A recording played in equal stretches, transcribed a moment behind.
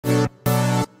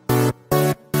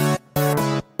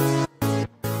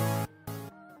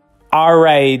All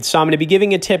right, so I'm going to be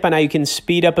giving a tip on how you can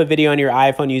speed up a video on your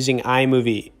iPhone using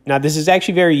iMovie. Now, this is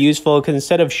actually very useful because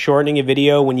instead of shortening a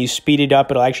video, when you speed it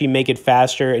up, it'll actually make it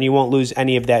faster and you won't lose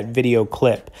any of that video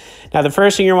clip. Now, the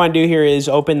first thing you want to do here is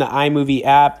open the iMovie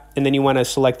app, and then you want to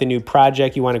select the new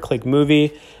project. You want to click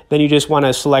Movie. Then you just want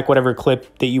to select whatever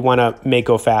clip that you want to make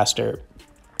go faster.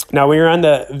 Now, when you're on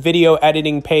the video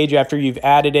editing page after you've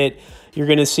added it, you're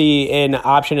going to see an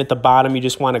option at the bottom. You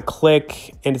just want to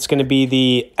click, and it's going to be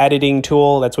the editing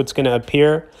tool. That's what's going to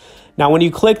appear. Now, when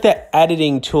you click the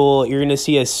editing tool, you're going to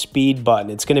see a speed button.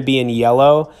 It's going to be in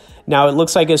yellow. Now, it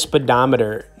looks like a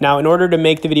speedometer. Now, in order to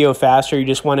make the video faster, you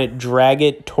just want to drag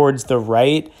it towards the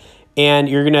right, and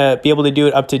you're going to be able to do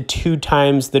it up to 2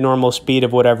 times the normal speed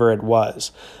of whatever it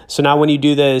was. So now when you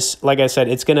do this, like I said,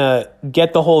 it's going to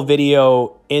get the whole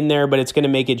video in there, but it's going to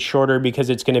make it shorter because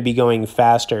it's going to be going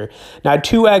faster. Now,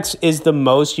 2x is the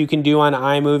most you can do on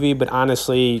iMovie, but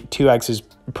honestly, 2x is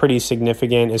pretty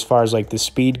significant as far as like the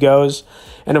speed goes.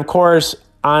 And of course,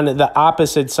 on the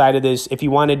opposite side of this, if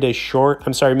you wanted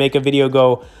to make a video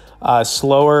go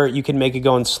slower, you can make it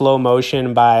go in slow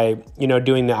motion by,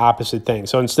 doing the opposite thing.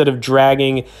 So instead of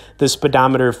dragging the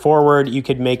speedometer forward, you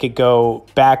could make it go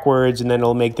backwards, and then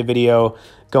it'll make the video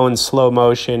go in slow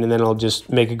motion, and then it'll just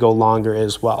make it go longer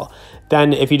as well.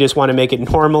 Then if you just want to make it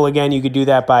normal again, you could do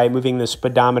that by moving the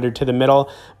speedometer to the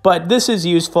middle. But this is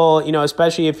useful,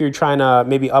 especially if you're trying to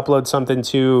maybe upload something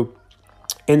to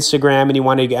Instagram and you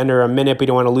want to get under a minute, but you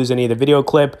don't want to lose any of the video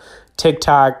clip,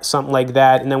 TikTok, something like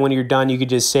that. And then when you're done, you could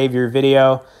just save your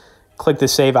video, click the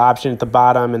save option at the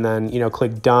bottom, and then,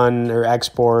 click done or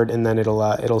export, and then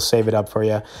it'll save it up for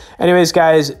you. Anyways,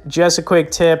 guys, just a quick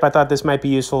tip. I thought this might be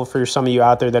useful for some of you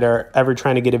out there that are ever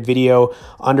trying to get a video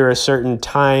under a certain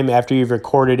time after you've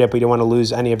recorded it, but you don't want to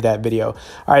lose any of that video.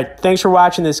 All right, thanks for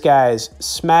watching this, guys.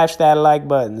 Smash that like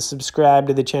button, subscribe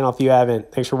to the channel if you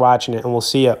haven't. Thanks for watching it, and we'll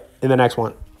see you in the next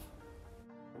one.